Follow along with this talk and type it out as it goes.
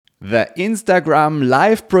The Instagram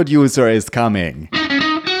Live Producer is coming.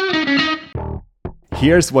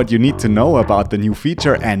 Here's what you need to know about the new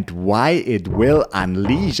feature and why it will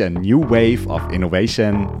unleash a new wave of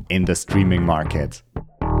innovation in the streaming market.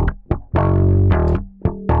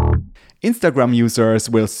 Instagram users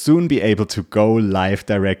will soon be able to go live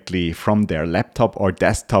directly from their laptop or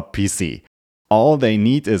desktop PC. All they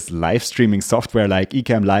need is live streaming software like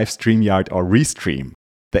Ecamm Live, StreamYard or Restream.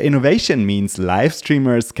 The innovation means live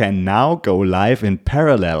streamers can now go live in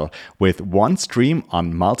parallel with one stream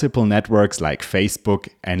on multiple networks like Facebook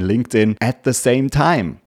and LinkedIn at the same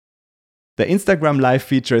time. The Instagram Live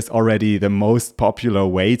feature is already the most popular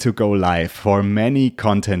way to go live for many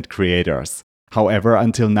content creators. However,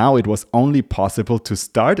 until now it was only possible to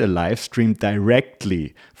start a live stream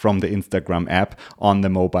directly from the Instagram app on the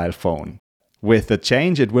mobile phone. With the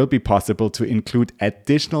change, it will be possible to include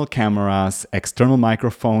additional cameras, external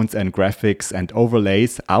microphones and graphics and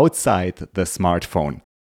overlays outside the smartphone.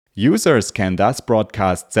 Users can thus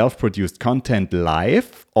broadcast self-produced content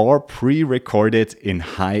live or pre-record it in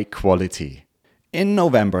high quality. In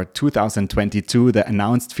November 2022, the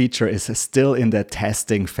announced feature is still in the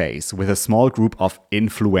testing phase with a small group of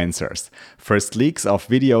influencers. First leaks of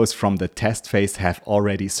videos from the test phase have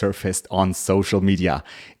already surfaced on social media.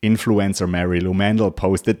 Influencer Mary Lou Mandel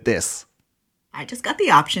posted this. I just got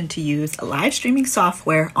the option to use live streaming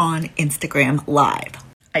software on Instagram Live.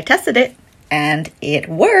 I tested it and it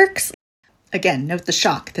works. Again, note the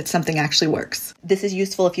shock that something actually works. This is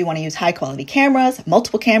useful if you want to use high-quality cameras,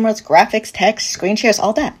 multiple cameras, graphics, text, screen shares,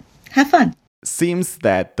 all that. Have fun. Seems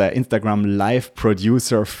that the Instagram Live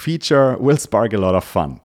Producer feature will spark a lot of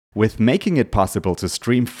fun. With making it possible to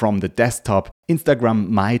stream from the desktop, Instagram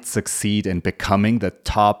might succeed in becoming the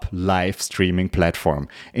top live streaming platform.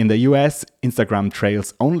 In the US, Instagram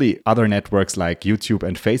trails only other networks like YouTube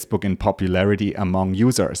and Facebook in popularity among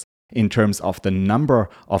users. In terms of the number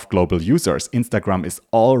of global users, Instagram is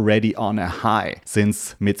already on a high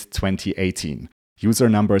since mid-2018. User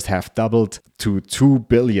numbers have doubled to 2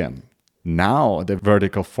 billion. Now the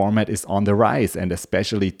vertical format is on the rise, and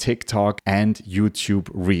especially TikTok and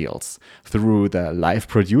YouTube Reels. Through the Live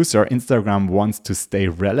Producer, Instagram wants to stay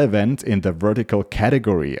relevant in the vertical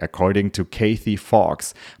category, according to Kathy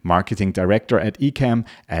Fawkes, marketing director at Ecamm,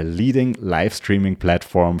 a leading live streaming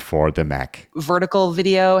platform for the Mac. Vertical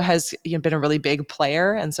video has been a really big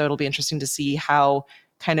player, and so it'll be interesting to see how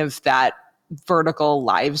kind of that vertical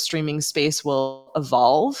live streaming space will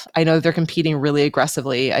evolve. I know they're competing really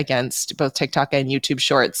aggressively against both TikTok and YouTube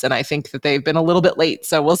Shorts, and I think that they've been a little bit late.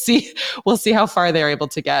 So we'll see how far they're able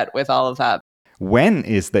to get with all of that. When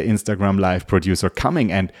is the Instagram Live Producer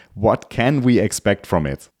coming, and what can we expect from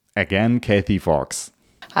it? Again, Kathy Fawkes.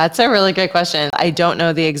 That's a really good question. I don't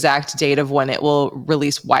know the exact date of when it will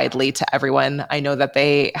release widely to everyone. I know that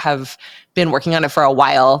they have been working on it for a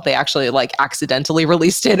while. They actually accidentally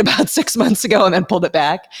released it about 6 months ago and then pulled it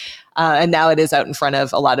back. And now it is out in front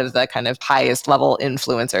of a lot of the kind of highest level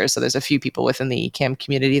influencers. So there's a few people within the Ecamm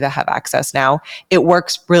community that have access now. It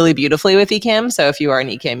works really beautifully with Ecamm. So if you are an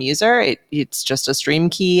Ecamm user, it's just a stream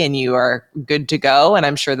key and you are good to go. And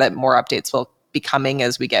I'm sure that more updates will be coming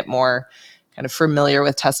as we get more kind of familiar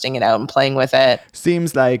with testing it out and playing with it.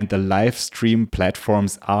 Seems like the live stream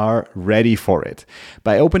platforms are ready for it.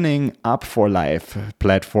 By opening up for live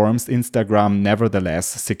platforms, Instagram nevertheless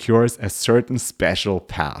secures a certain special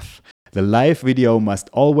path. The live video must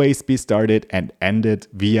always be started and ended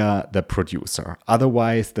via the producer.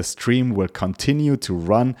 Otherwise, the stream will continue to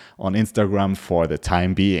run on Instagram for the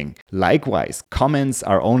time being. Likewise, comments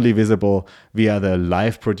are only visible via the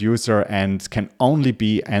live producer and can only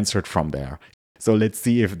be answered from there. So let's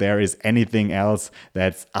see if there is anything else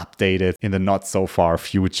that's updated in the not so far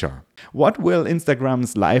future. What will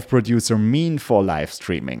Instagram's live producer mean for live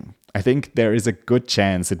streaming? I think there is a good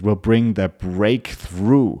chance it will bring the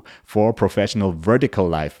breakthrough for professional vertical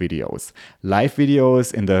live videos. Live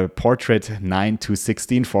videos in the portrait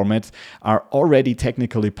 9:16 format are already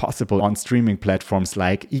technically possible on streaming platforms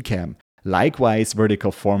like Ecamm. Likewise,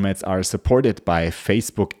 vertical formats are supported by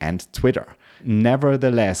Facebook and Twitter.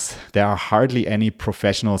 Nevertheless, there are hardly any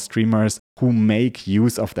professional streamers who make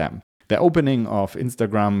use of them. The opening of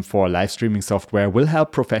Instagram for live streaming software will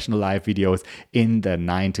help professional live videos in the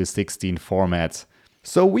 9:16 format.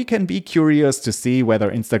 So we can be curious to see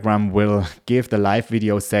whether Instagram will give the live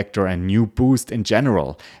video sector a new boost in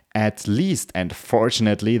general. At least, and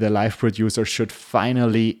fortunately, the live producer should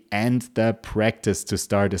finally end the practice to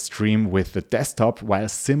start a stream with the desktop while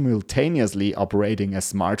simultaneously operating a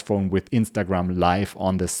smartphone with Instagram Live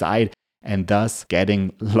on the side and thus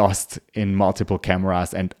getting lost in multiple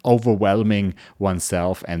cameras and overwhelming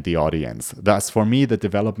oneself and the audience. Thus, for me, the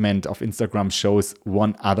development of Instagram shows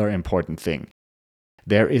one other important thing.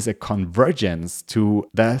 There is a convergence to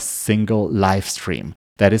the single live stream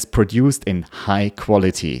that is produced in high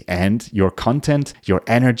quality, and your content, your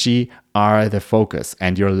energy are the focus,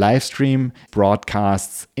 and your live stream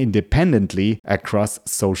broadcasts independently across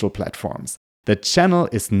social platforms. The channel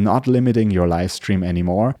is not limiting your live stream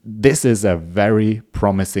anymore. This is a very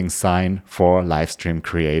promising sign for live stream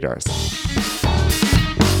creators.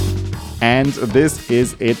 And this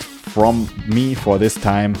is it from me for this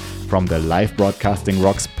time, from the Live Broadcasting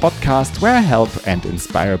Rocks podcast, where I help and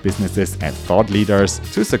inspire businesses and thought leaders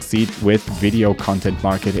to succeed with video content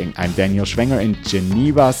marketing. I'm Daniel Schwenger in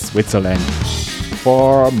Geneva, Switzerland.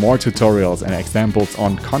 For more tutorials and examples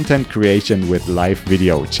on content creation with live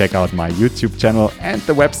video, check out my YouTube channel and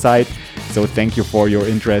the website. So thank you for your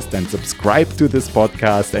interest, and subscribe to this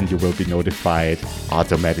podcast and you will be notified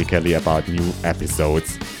automatically about new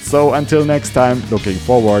episodes. So until next time, looking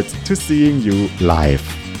forward to seeing you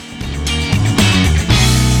live.